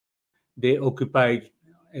they occupied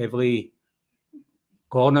every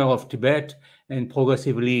corner of Tibet, and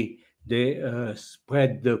progressively they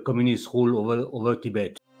spread the communist rule over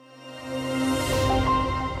Tibet.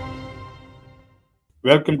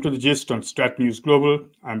 Welcome to the Gist on Strat News Global.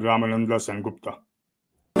 I'm Ramananda Sengupta.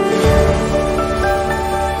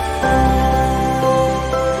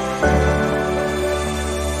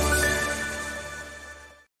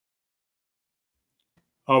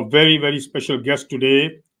 A very, very special guest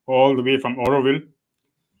today, all the way from Auroville,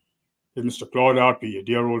 is Mr. Claude Arpi, a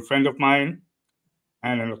dear old friend of mine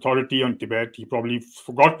and an authority on Tibet. He probably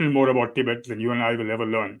forgotten more about Tibet than you and I will ever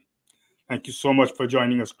learn. Thank you so much for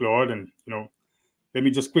joining us, Claude. And, let me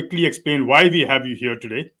just quickly explain why we have you here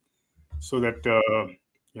today so that,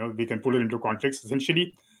 we can put it into context.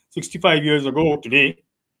 Essentially, 65 years ago today,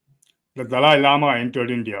 the Dalai Lama entered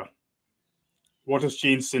India. What has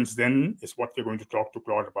changed since then is what we're going to talk to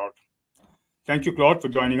Claude about. Thank you, Claude, for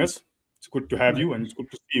joining us. It's good to have you and it's good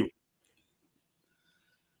to see you.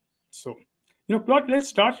 So, Claude, let's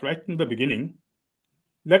start right in the beginning.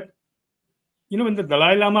 That, when the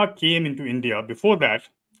Dalai Lama came into India, before that,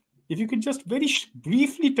 if you could just very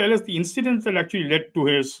briefly tell us the incidents that actually led to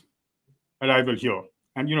his arrival here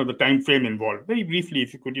and, the time frame involved. Very briefly,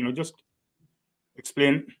 if you could, just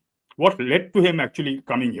explain what led to him actually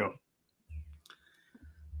coming here.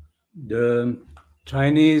 The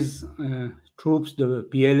Chinese troops, the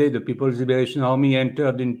PLA, the People's Liberation Army,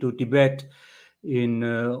 entered into Tibet in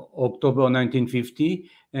October 1950,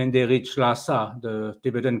 and they reached Lhasa, the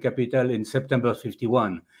Tibetan capital, in September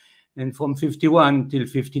 51. And from 51 till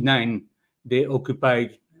 59, they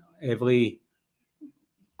occupied every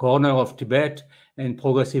corner of Tibet, and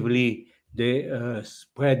progressively they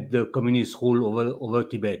spread the communist rule over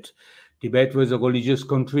Tibet. Tibet was a religious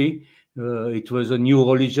country. It was a new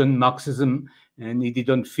religion, Marxism, and it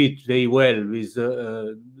didn't fit very well with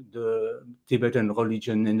the Tibetan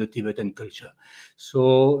religion and the Tibetan culture.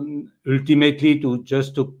 So ultimately,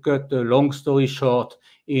 to cut a long story short,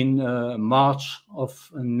 in March of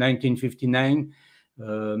 1959,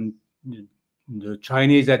 the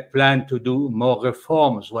Chinese had planned to do more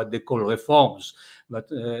reforms, what they call reforms, but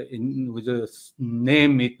with a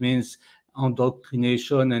name it means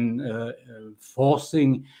indoctrination and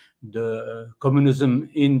forcing the communism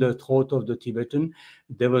in the throat of the Tibetan.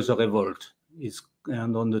 There was a revolt.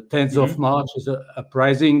 And on the 10th of March is a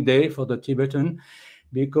uprising day for the Tibetan,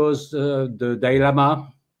 because the Dalai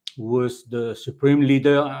Lama, who was the supreme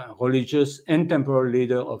leader, religious and temporal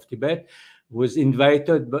leader of Tibet, was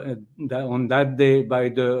invited on that day by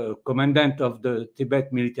the commandant of the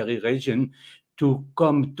Tibet military region to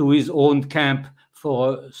come to his own camp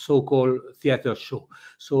for a so-called theater show.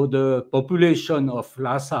 So the population of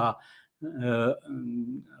Lhasa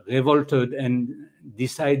revolted and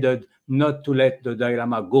decided not to let the Dalai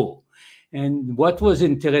Lama go. And what was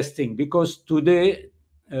interesting, because today,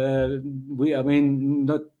 not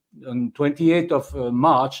on 28th of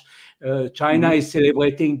March, China is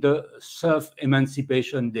celebrating the Serf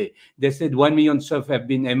Emancipation Day. They said 1 million serfs have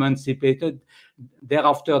been emancipated.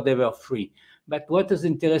 Thereafter, they were free. But what is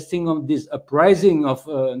interesting on this uprising of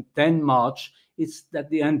 10 March is that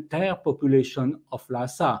the entire population of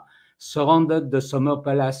Lhasa surrounded the summer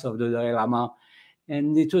palace of the Dalai Lama.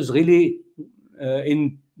 And it was really,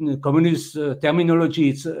 in communist terminology,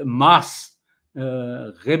 it's a mass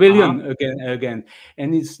rebellion again.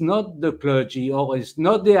 And it's not the clergy or it's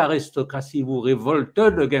not the aristocracy who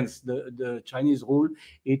revolted against the Chinese rule.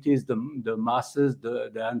 It is the masses,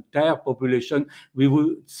 the entire population. We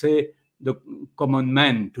would say the common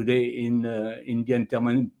man today in Indian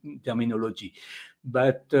terminology.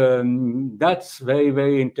 But that's very,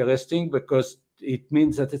 very interesting, because it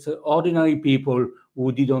means that it's ordinary people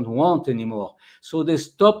who didn't want anymore. So they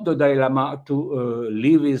stopped the Dalai Lama to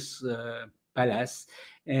leave his palace,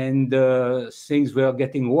 and things were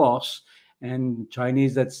getting worse. And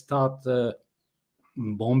Chinese had started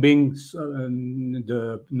bombing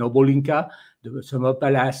the Noble Inca, the summer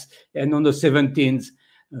palace. And on the 17th,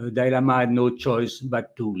 Dalai Lama had no choice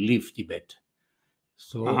but to leave Tibet.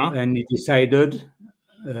 So, and he decided,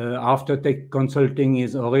 after consulting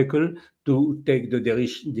his oracle, to take the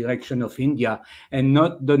direction of India, and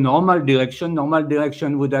not the normal direction. Normal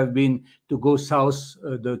direction would have been to go south,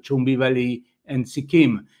 the Chumbi Valley and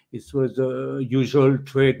Sikkim. It was the usual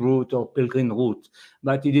trade route or pilgrim route.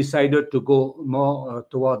 But he decided to go more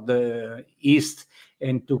toward the east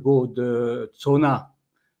and to go the Tsona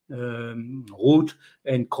route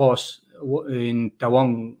and cross in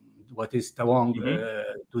Tawang, what is Tawang,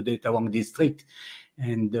 today Tawang district.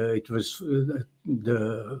 And it was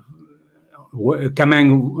the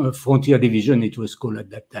Kamang Frontier Division, it was called at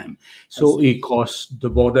that time. So he crossed the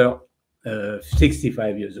border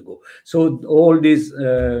 65 years ago. So all these...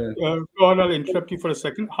 Claude, I'll interrupt you for a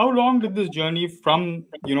second. How long did this journey from,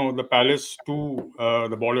 the palace to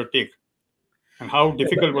the border take? And how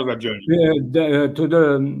difficult was that journey?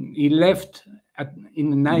 He left in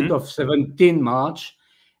the night of 17 March,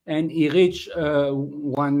 and he reached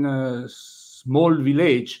one small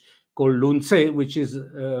village called Lunse, which is,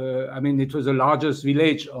 it was the largest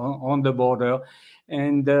village on the border,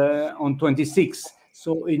 and on 26.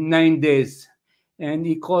 So in 9 days. And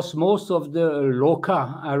he crossed most of the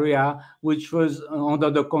Loka area, which was under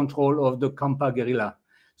the control of the Khampa guerrilla.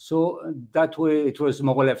 So that way it was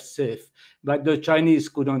more or less safe. But the Chinese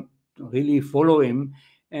couldn't really follow him.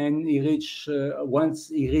 And once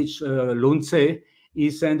he reached Lunse, he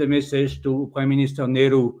sent a message to Prime Minister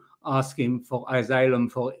Nehru, asking for asylum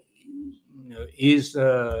for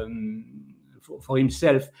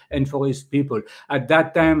himself and for his people. At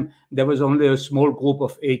that time, there was only a small group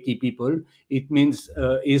of 80 people. It means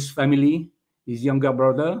his family, his younger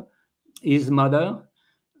brother, his mother,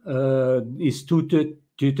 his two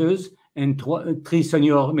tutors, and three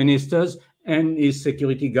senior ministers, and his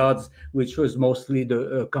security guards, which was mostly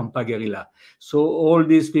the Khampa guerrilla. So all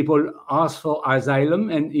these people asked for asylum,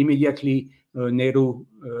 and immediately Nehru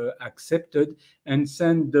accepted and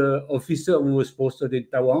sent the officer who was posted in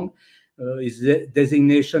Tawang. His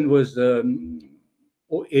designation was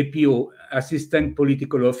APO, Assistant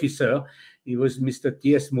Political Officer. He was Mr.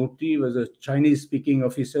 T.S. Murthy. He was a Chinese-speaking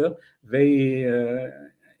officer, very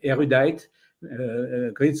erudite,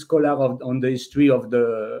 great scholar on the history of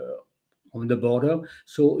the border.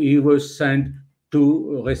 So he was sent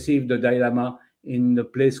to receive the Dalai Lama in a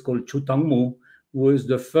place called Chutangmu, who was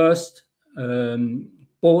the first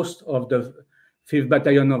post of the 5th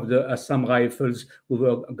Battalion of the Assam Rifles who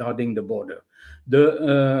were guarding the border.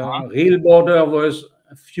 The real border was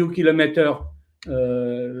a few kilometers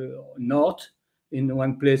north in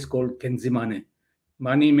one place called Kenzimane.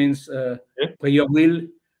 Mani means prayer wheel.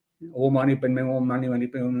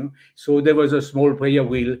 So there was a small prayer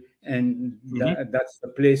wheel, and that's the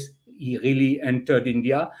place he really entered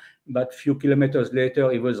India. But a few kilometers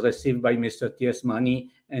later, he was received by Mr. T.S.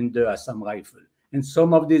 Mani and the Assam Rifle. And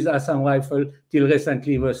some of these Assam Rifle, till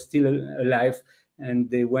recently, were still alive, and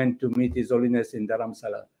they went to meet His Holiness in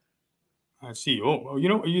Dharamshala. I see. Oh,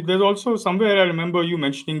 there's also somewhere I remember you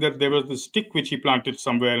mentioning that there was the stick which he planted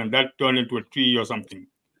somewhere, and that turned into a tree or something.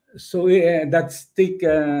 So that stick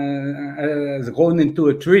has grown into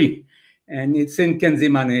a tree, and it's in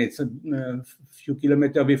Kenzimane. It's a few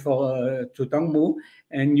kilometers before Chutangmu,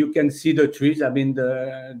 and you can see the trees.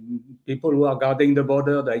 The people who are guarding the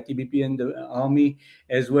border, the ITBP and the army,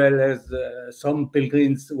 as well as some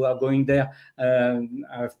pilgrims who are going there,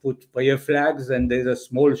 have put prayer flags, and there's a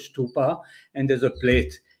small stupa, and there's a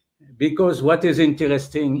plate. Because what is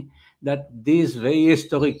interesting, that this very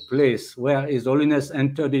historic place where His Holiness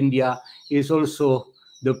entered India is also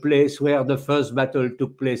the place where the first battle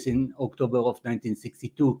took place in October of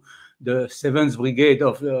 1962. The 7th Brigade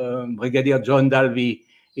of Brigadier John Dalby,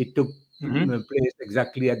 it took place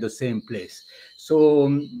exactly at the same place. So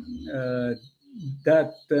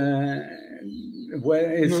that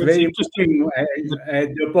it's very interesting. I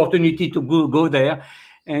had the opportunity to go there.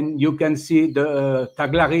 And you can see the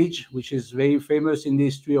Tagla Ridge, which is very famous in the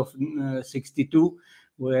history of 62,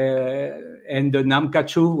 and the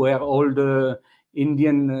Namkachu, where all the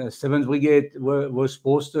Indian 7th Brigade was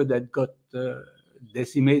posted, that got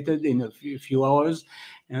decimated in a few hours.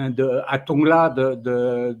 And the Atungla,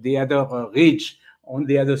 the other ridge on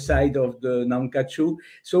the other side of the Namkachu.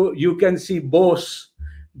 So you can see both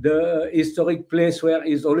the historic place where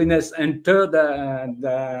His Holiness entered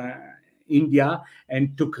India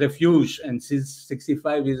and took refuge, and since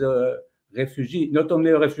 65 is a refugee. Not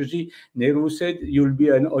only a refugee, Nehru said, you'll be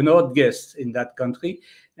an honored guest in that country,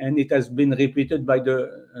 and it has been repeated by the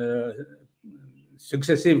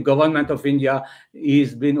successive government of India.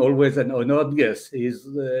 He's been always an honored guest. He's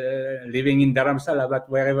living in Dharamshala, but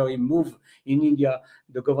wherever he moved in India,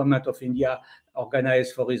 the government of India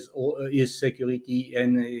organized for his security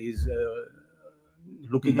and his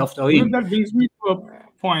looking after him. That brings me to a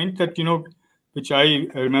point that, which I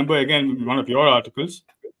remember again in one of your articles.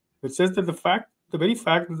 It says that the very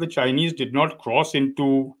fact that the Chinese did not cross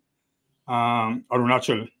into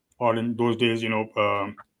Arunachal, or in those days,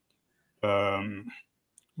 where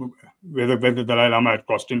the Dalai Lama had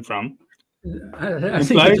crossed in from,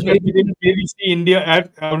 implies that we didn't really see India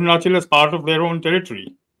at Arunachal as part of their own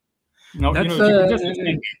territory. Now, these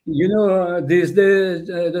days,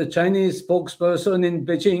 the Chinese spokesperson in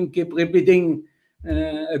Beijing keep repeating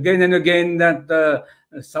again and again that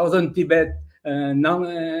southern Tibet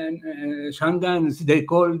Shangan, they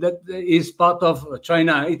call that is part of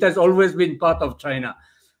China. It has always been part of China,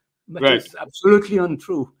 but it's absolutely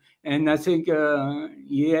untrue. And I think Dr.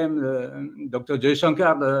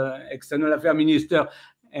 Jaishankar, the External Affairs Minister,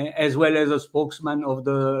 as well as a spokesman of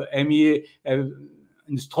the MEA,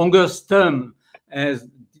 in strongest term, has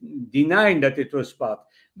denied that it was part.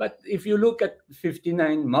 But if you look at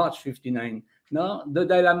March 59, now the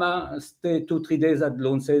Dalai Lama stayed 2-3 days at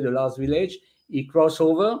Lhasa, the last village. He crossed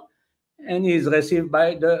over and he is received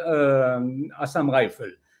by the Assam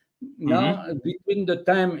Rifle. Now, between the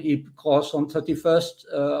time he crossed on 31st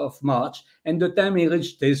of March and the time he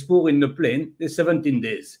reached Tezpur in the plane, there's 17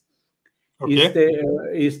 days. Okay.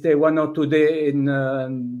 He stay 1 or 2 days in,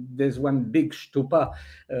 there's one big stupa,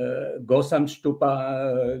 Gosam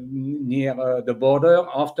stupa near the border.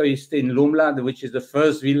 After he stayed in Lumla, which is the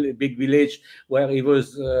first big village where he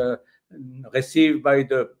was received by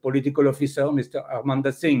the political officer, Mr.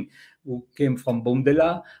 Armanda Singh, who came from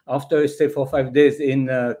Bombela. After he stayed for 5 days in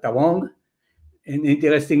Tawang. And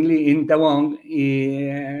interestingly, in Tawang,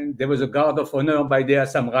 there was a guard of honor by the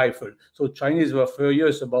Assam Rifle. So Chinese were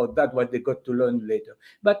furious about that, what they got to learn later.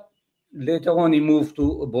 But later on, he moved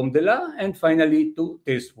to Bombela and finally to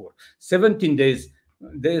Tezpur. 17 days.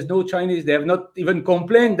 There is no Chinese. They have not even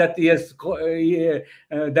complained that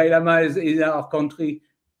Dalai Lama is in our country.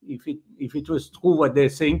 If it was true what they're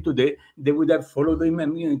saying today, they would have followed him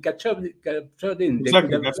and captured him.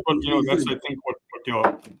 Exactly. That's what that's I think what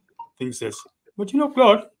your thing says. But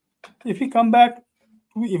Claude, if we come back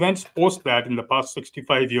to events post that in the past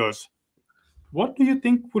 65 years, what do you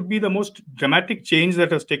think would be the most dramatic change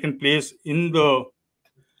that has taken place in the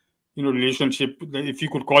relationship, if you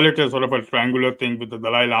could call it a sort of a triangular thing with the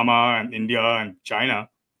Dalai Lama and India and China?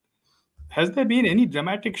 Has there been any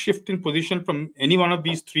dramatic shift in position from any one of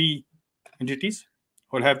these three entities?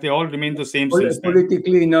 Or have they all remained the same since then?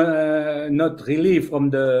 Politically, not really from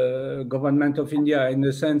the government of India, in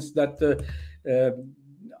the sense that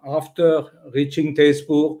after reaching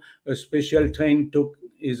Tezpur, a special train took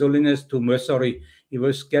His Holiness to Mussoorie. He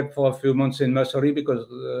was kept for a few months in Mussoorie because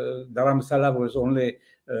Dharamshala was only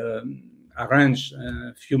arranged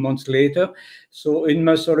a few months later. So in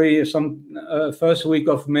Mussoorie, first week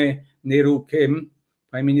of May, Nehru came,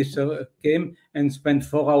 Prime Minister came and spent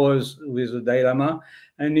 4 hours with the Dalai Lama,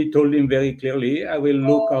 and he told him very clearly, I will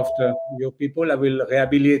look after your people, I will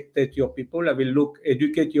rehabilitate your people, I will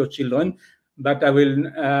educate your children, but I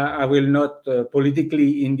will not,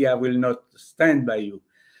 politically, India will not stand by you.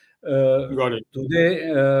 Got it.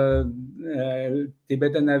 Today,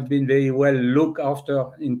 Tibetan have been very well looked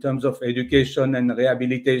after in terms of education and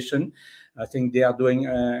rehabilitation. I think they are doing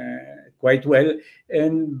quite well,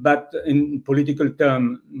 but in political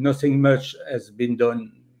terms, nothing much has been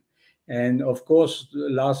done. And of course, the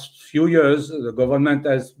last few years, the government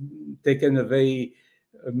has taken a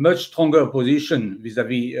much stronger position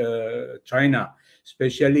vis-à-vis China,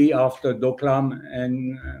 especially after Doklam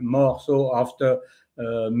and more so after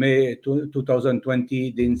May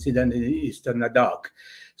 2020, the incident in Eastern Ladakh.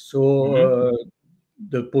 So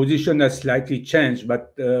the position has slightly changed,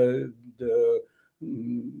 but the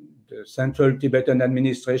Central Tibetan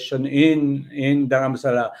Administration in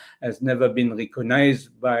Dharamshala has never been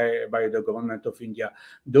recognized by the government of India.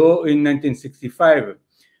 Though in 1965,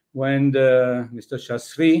 when Mr.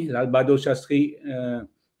 Shastri, Lal Bahadur Shastri,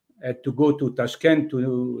 had to go to Tashkent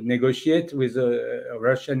to negotiate with a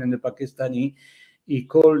Russian and a Pakistani, he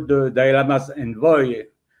called the Dalai Lama's envoy,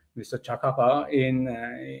 Mr. Chakapa,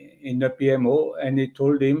 in the PMO, and he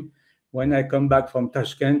told him, when I come back from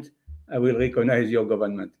Tashkent, I will recognize your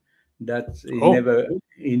government. That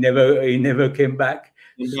he never came back.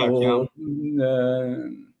 So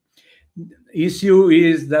issue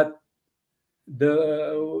is that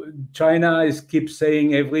China keeps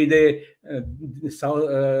saying every day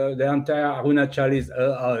the entire Arunachal is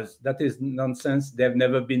ours. That is nonsense. They've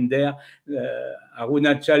never been there.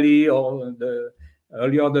 Arunachali or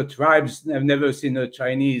the tribes have never seen a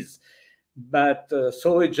Chinese. But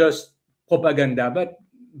so it's just propaganda. But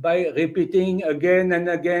by repeating again and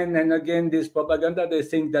again and again this propaganda, they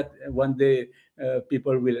think that one day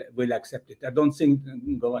people will accept it. I don't think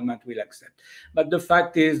the government will accept. But the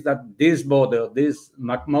fact is that this border, this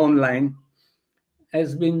McMahon line,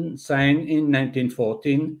 has been signed in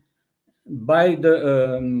 1914 by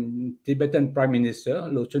the Tibetan Prime Minister,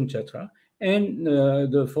 Lobsang Chatra, and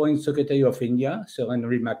the Foreign Secretary of India, Sir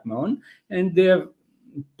Henry McMahon, and they have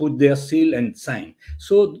put their seal and sign.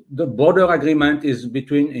 So the border agreement is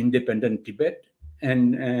between independent Tibet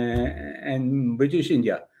and British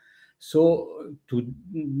India. So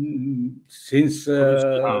since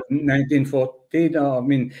 1914, I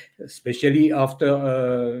mean, especially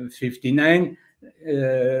after 59,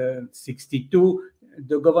 62,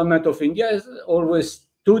 the government of India has always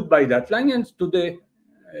stood by that line, and today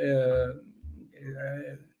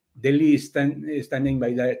Delhi is standing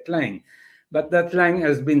by that line. But that line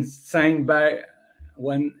has been signed by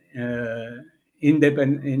one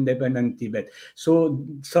independent Tibet. So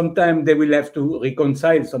sometime they will have to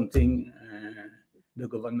reconcile something, the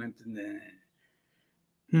government.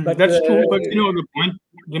 But that's true. But the point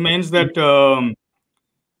remains that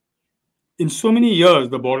in so many years,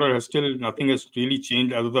 the border has still nothing has really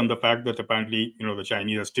changed, other than the fact that apparently the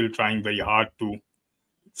Chinese are still trying very hard to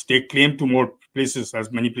stake claim to more places,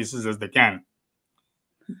 as many places as they can.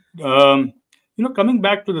 Coming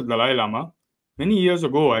back to the Dalai Lama, many years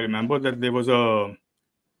ago, I remember that there was a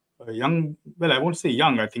young, well, I won't say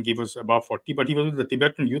young, I think he was about 40, but he was with the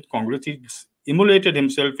Tibetan Youth Congress. He immolated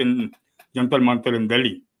himself in Jantar Mantar in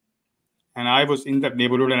Delhi. And I was in that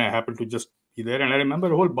neighborhood and I happened to just be there. And I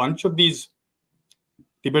remember a whole bunch of these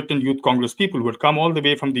Tibetan Youth Congress people who had come all the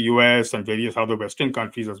way from the US and various other Western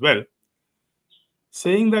countries as well,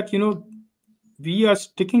 saying that, we are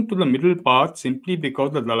sticking to the middle path simply because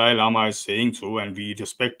the Dalai Lama is saying so and we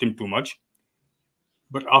respect him too much.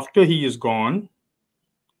 But after he is gone,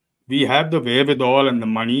 we have the wherewithal and the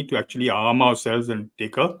money to actually arm ourselves and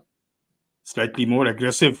take a slightly more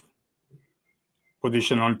aggressive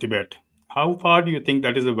position on Tibet. How far do you think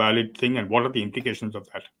that is a valid thing, and what are the implications of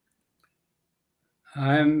that?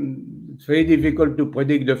 It's very difficult to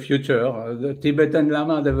predict the future. The Tibetan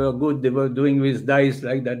Lama, they were good. They were doing with dice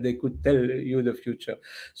like that. They could tell you the future.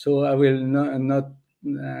 So I will not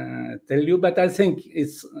tell you, but I think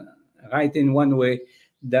it's right in one way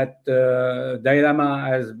that Dalai Lama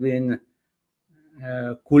has been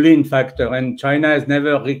a cooling factor, and China has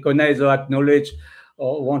never recognized or acknowledged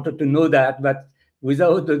or wanted to know that. But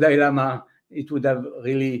without the Dalai Lama, it would have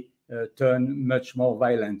really turned much more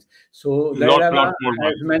violent. So Dalai Lama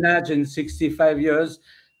has managed in 65 years.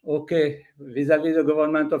 Okay, vis-a-vis the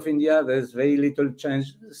government of India, there's very little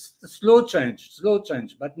change, slow change,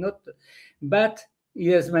 but not. But he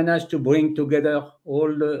has managed to bring together all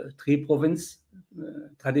the three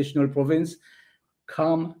traditional province,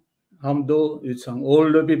 Kham, Hamdo, Yusang, all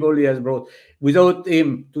the people he has brought. Without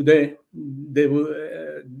him today,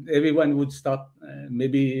 everyone would start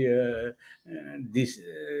maybe this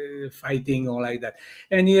fighting or like that.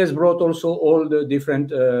 And he has brought also all the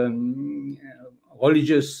different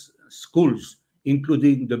religious schools,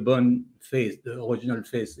 including the Bon faith, the original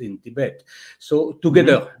faith in Tibet. So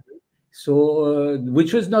together, so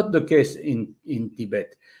which was not the case in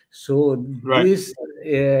Tibet. So this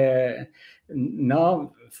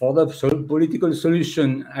now for the political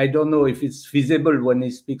solution, I don't know if it's feasible when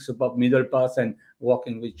he speaks about middle path and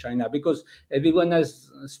working with China, because everyone has,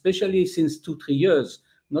 especially since 2-3 years,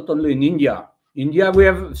 not only in India. India, we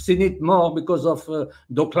have seen it more because of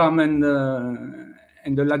Doklam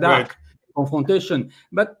and the Ladakh confrontation.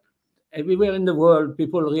 But everywhere in the world,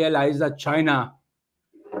 people realize that China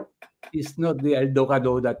is not the El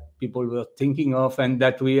Dorado that people were thinking of, and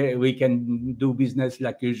that we can do business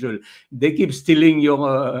like usual. They keep stealing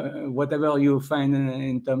your whatever you find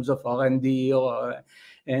in terms of R&D,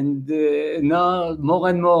 and now more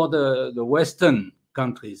and more the Western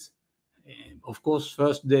countries. Of course,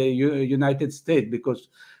 first the United States, because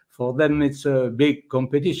for them it's a big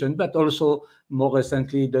competition, but also more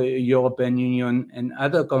recently the European Union and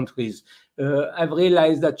other countries. I've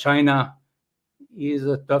realized that China is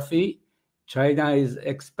a toughie. China is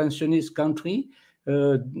expansionist country.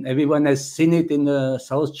 Everyone has seen it in the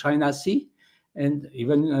South China Sea, and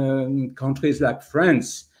even countries like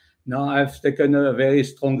France now have taken a very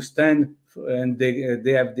strong stand, and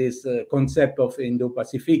they have this concept of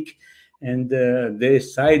Indo-Pacific, and they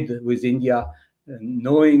side with India,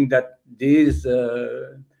 knowing that these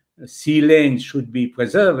sea lanes should be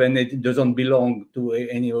preserved and it doesn't belong to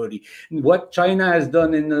anybody. What China has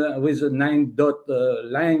done with the 9-dot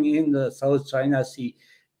line in the South China Sea,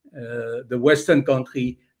 the Western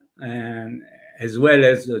country, and as well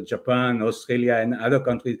as Japan, Australia, and other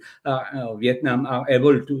countries, Vietnam, are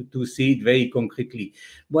able to see it very concretely.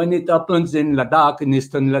 When it happens in Ladakh, in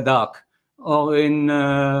Eastern Ladakh, or in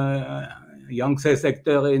Yangtze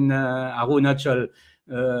sector in Arunachal,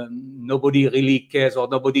 nobody really cares, or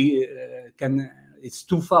nobody can, it's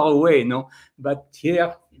too far away, no? But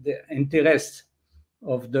here, the interest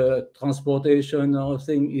of the transportation or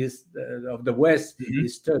thing is of the West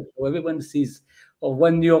is stuck. So everyone sees, or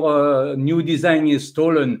when your new design is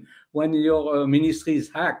stolen, when your ministry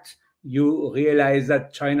is hacked, you realize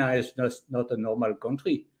that China is not a normal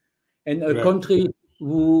country. And a country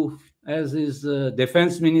who has his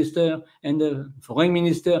defense minister and the foreign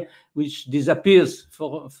minister, which disappears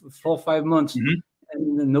for 4 or 5 months,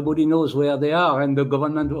 and nobody knows where they are, and the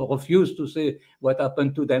government refused to say what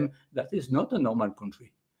happened to them, that is not a normal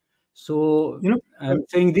country. So I'm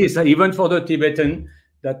saying this, even for the Tibetan,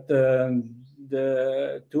 that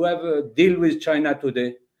to have a deal with China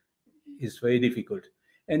today is very difficult.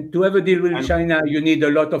 And to have a deal with China, you need a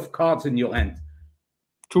lot of cards in your hand.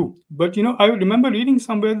 True. But, I remember reading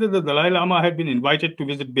somewhere that the Dalai Lama had been invited to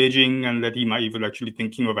visit Beijing and that he was actually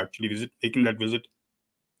thinking of taking that visit.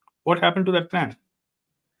 What happened to that plan?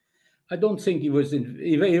 I don't think he was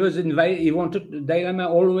invited. He wanted, Dalai Lama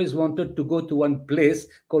always wanted to go to one place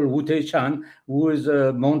called Wutechan, who is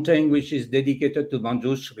a mountain which is dedicated to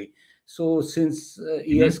Manjushri. So since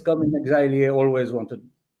he has come in exile, he always wanted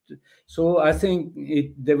to. So I think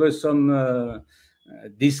there was some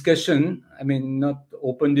discussion, I mean, not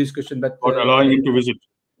open discussion, but allowing him to visit.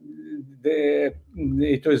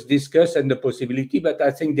 It was discussed and the possibility, but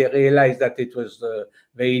I think they realized that it was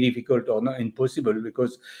very difficult or not impossible,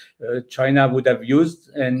 because China would have used,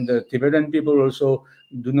 and the Tibetan people also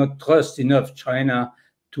do not trust enough China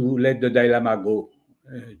to let the Dalai Lama go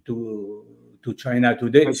to China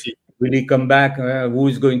today. Will he come back? Who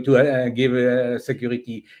is going to give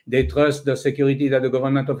security? They trust the security that the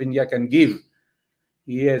government of India can give.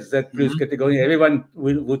 Yes, that plus category. Everyone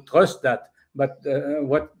would trust that. But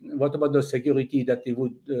what about the security that he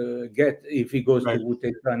would get if he goes to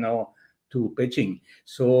Wutechan or to Beijing?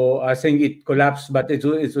 So I think it collapsed, but it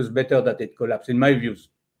was better that it collapsed, in my views.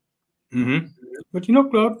 But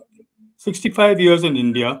Claude, 65 years in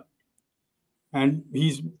India, and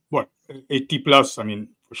he's, 80 plus, I mean,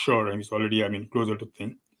 for sure, and he's already, closer to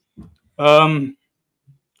thing.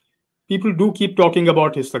 People do keep talking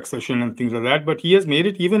about his succession and things like that, but he has made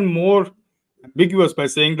it even more ambiguous by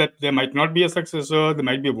saying that there might not be a successor, there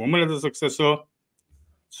might be a woman as a successor.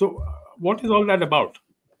 So what is all that about?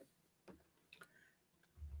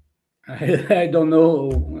 I don't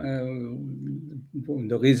know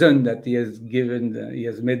the reason that he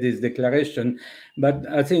has made this declaration, but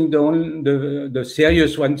I think the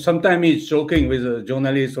serious one, sometimes he's joking with a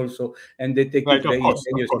journalist also, and they take it very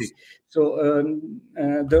seriously. So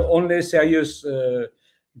the only serious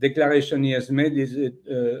declaration he has made is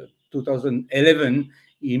 2011.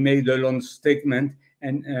 He made a long statement,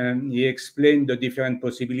 and he explained the different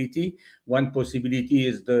possibility. One possibility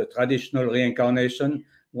is the traditional reincarnation.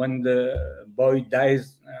 When the boy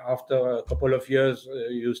dies, after a couple of years,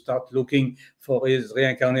 you start looking for his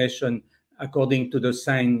reincarnation according to the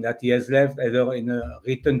sign that he has left, either in a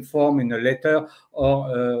written form, in a letter, or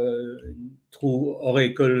through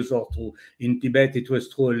oracles, or in Tibet, it was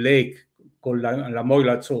through a lake called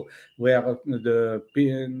Lamoilatso, where the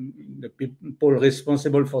people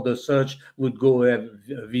responsible for the search would go have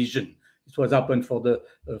a vision. It was happened for the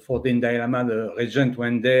Dalai Lama. The regent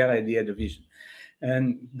went there and he had a vision.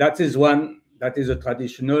 And that is one, that is a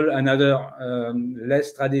traditional. Another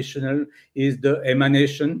less traditional is the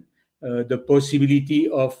emanation, the possibility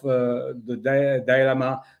of the Dalai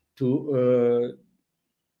Lama to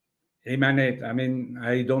emanate. I mean,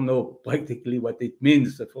 I don't know practically what it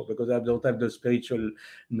means because I don't have the spiritual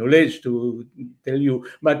knowledge to tell you,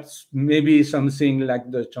 but maybe something like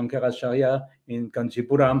the Shankaracharya in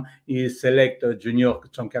Kanchipuram is select a junior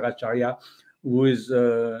Shankaracharya who is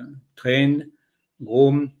trained,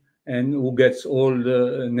 groomed, and who gets all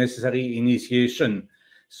the necessary initiation.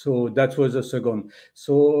 So that was the second.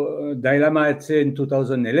 So Dalai Lama had said in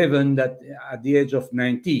 2011 that at the age of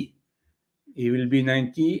 90, he will be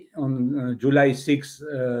 90 on July 6,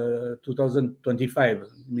 2025,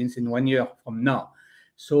 means in 1 year from now.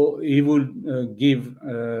 So he will give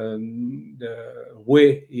the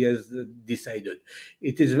way he has decided.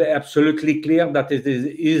 It is absolutely clear that it is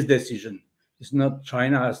his decision. It's not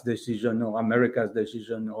China's decision or America's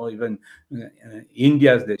decision or even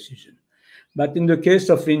India's decision. But in the case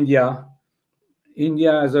of India,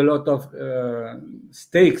 India has a lot of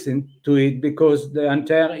stakes into it because the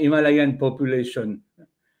entire Himalayan population,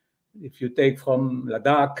 if you take from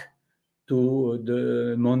Ladakh to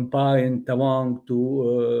the Monpa in Tawang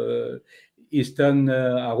to eastern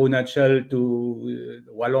Arunachal to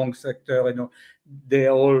Walong sector, they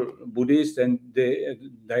are all Buddhists, and the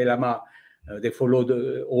Dalai Lama, they follow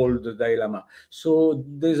all the Dalai Lama. So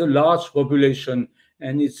there's a large population,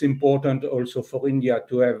 and it's important also for India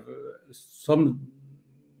to have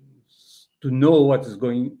to know what is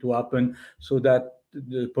going to happen, so that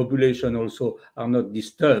the population also are not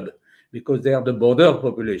disturbed, because they are the border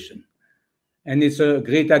population. And it's a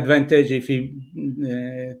great advantage if he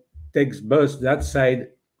takes birth that side,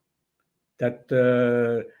 that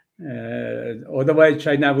Otherwise,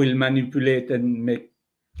 China will manipulate and make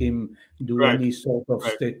him do Right. any sort of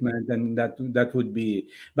Right. statement, and that would be.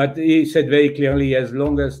 But he said very clearly, as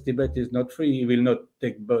long as Tibet is not free, he will not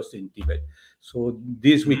take birth in Tibet. So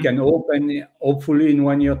this we can open. Hopefully, in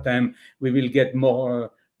 1 year time, we will get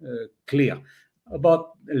more clear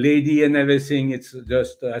about lady and everything. It's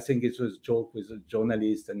just I think it was a joke with a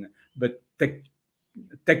journalist, but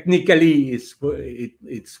technically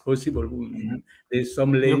it's possible. There's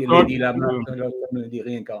some lady Lama, some lady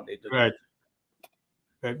reincarnated. Right.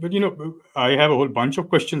 Right. But I have a whole bunch of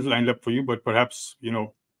questions lined up for you, but perhaps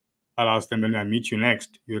I'll ask them when I meet you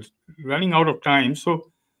next. You're running out of time,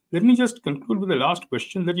 so let me just conclude with the last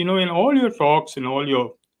question. That in all your talks, in all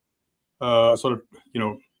your sort of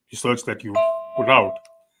research that you put out,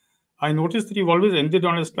 I noticed that you've always ended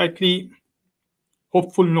on a slightly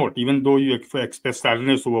hopeful note, even though you express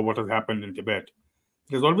sadness over what has happened in Tibet.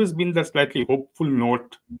 There's always been that slightly hopeful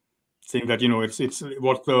note, saying that it's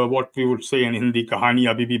what we would say in Hindi, kahani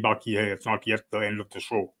abhi bhi baki hai. It's not yet the end of the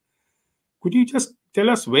show. Could you just tell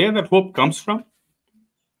us where that hope comes from?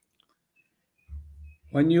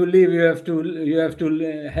 When you live, you have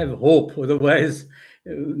to have hope. Otherwise,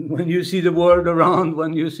 when you see the world around,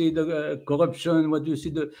 when you see the corruption, when you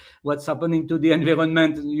see what's happening to the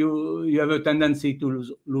environment, you have a tendency to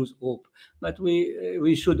lose hope. But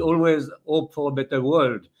we should always hope for a better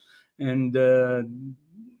world, and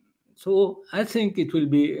so I think it will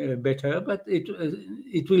be better. But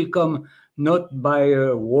it will come not by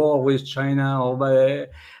a war with China or by.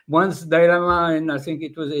 Once Dalai Lama, and I think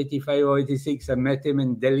it was 85 or 86, I met him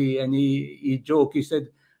in Delhi, and he joked. He said,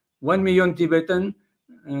 1 million Tibetan,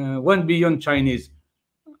 1 billion Chinese.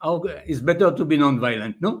 It's better to be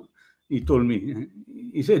non-violent, no? He told me.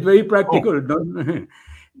 He said, very practical. Oh.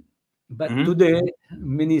 But today,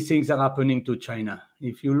 many things are happening to China.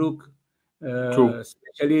 If you look,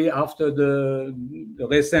 especially after the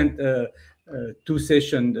recent two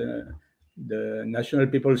sessions, the National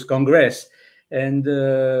People's Congress, and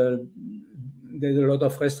there's a lot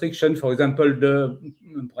of restriction. For example, the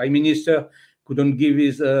Prime Minister couldn't give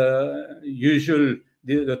his usual,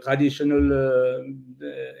 the traditional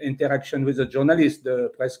interaction with the journalist,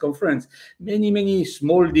 the press conference. Many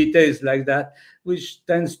small details like that, which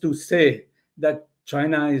tends to say that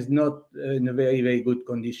China is not in a very good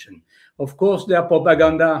condition. Of course, their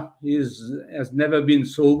propaganda has never been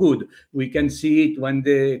so good. We can see it when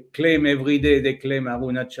they claim every day, they claim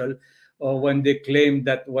Arunachal, or when they claim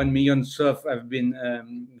that 1 million serfs have been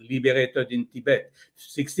liberated in Tibet.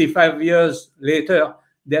 65 years later,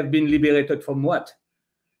 they have been liberated from what?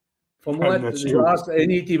 From what? You ask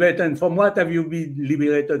any Tibetan, from what have you been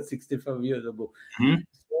liberated 65 years ago?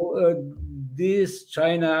 So this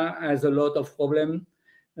China has a lot of problems.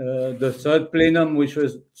 The third plenum, which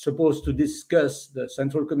was supposed to discuss, the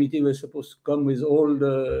Central Committee was supposed to come with all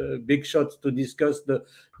the big shots to discuss the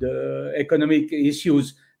economic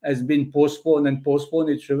issues, has been postponed and postponed.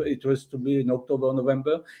 It was to be in October,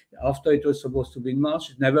 November. After it was supposed to be in March.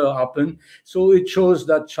 It never happened. So it shows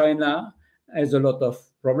that China has a lot of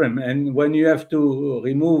problem. And when you have to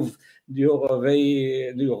remove your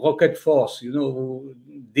rocket force, who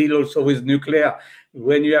deal also with nuclear,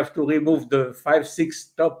 when you have to remove the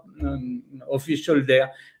 5-6 top officials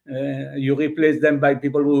there, you replace them by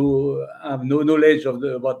people who have no knowledge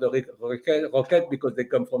about the rocket because they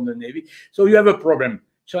come from the Navy. So you have a problem.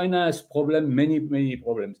 China has many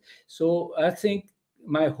problems. So I think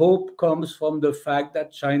my hope comes from the fact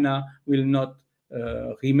that China will not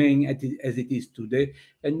remain as it is today,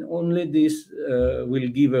 and only this will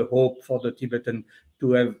give a hope for the Tibetan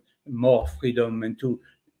to have more freedom and to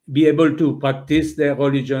be able to practice their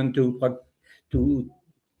religion, to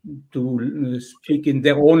speak in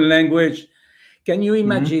their own language. Can you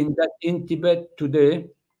imagine that in Tibet today,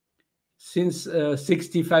 since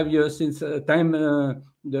 65 years, since time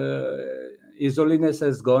His Holiness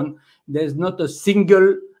has gone, there's not a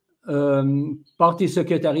single party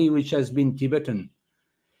secretary which has been Tibetan.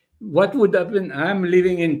 What would happen? I'm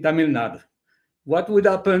living in Tamil Nadu. What would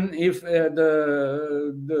happen if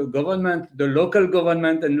the government, the local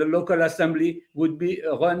government and the local assembly would be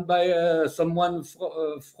run by someone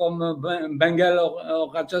from Bengal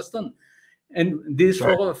or Rajasthan? And this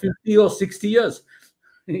for 50 or 60 years.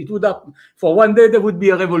 It would happen. For one day, there would be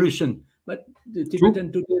a revolution. But the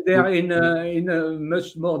Tibetan today, they are in a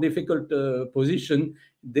much more difficult position.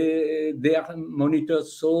 They are monitored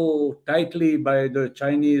so tightly by the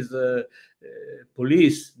Chinese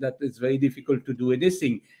police that it's very difficult to do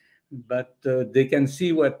anything. But they can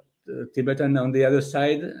see what Tibetan on the other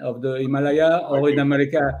side of the Himalaya or in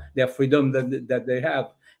America, their freedom that they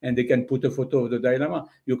have. and they can put a photo of the Dalai Lama.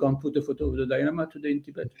 You can't put a photo of the Dalai Lama today in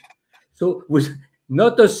Tibet. So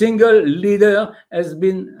not a single leader has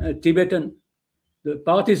been Tibetan. The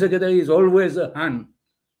party secretary is always a Han.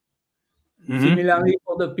 Similarly,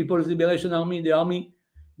 for the People's Liberation Army, the army,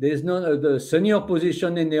 there is no the senior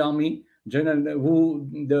position in the army, general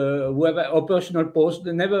who have an operational post.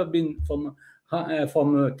 They never been from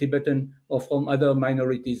Tibetan or from other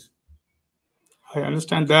minorities. I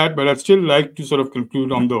understand that, but I'd still like to sort of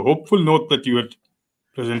conclude on the hopeful note that you had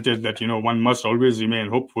presented, that one must always remain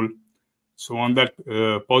hopeful. So on that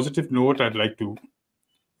positive note, I'd like to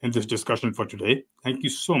end this discussion for today. Thank you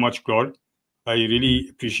so much, Claude. I really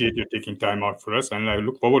appreciate you taking time out for us, and I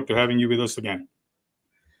look forward to having you with us again.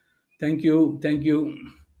 Thank you. Thank you.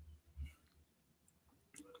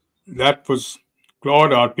 That was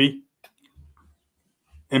Claude Arpi,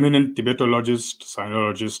 eminent Tibetologist,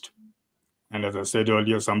 sinologist, and as I said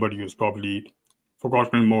earlier, somebody who's probably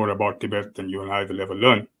forgotten more about Tibet than you and I will ever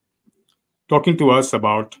learn, talking to us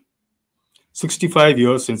about 65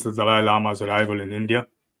 years since the Dalai Lama's arrival in India,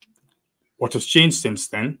 what has changed since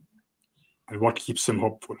then, and what keeps him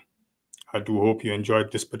hopeful. I do hope you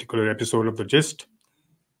enjoyed this particular episode of The Gist.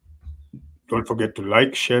 Don't forget to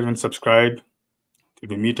like, share, and subscribe. Till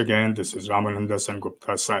we meet again, this is Ramananda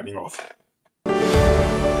Sengupta signing off.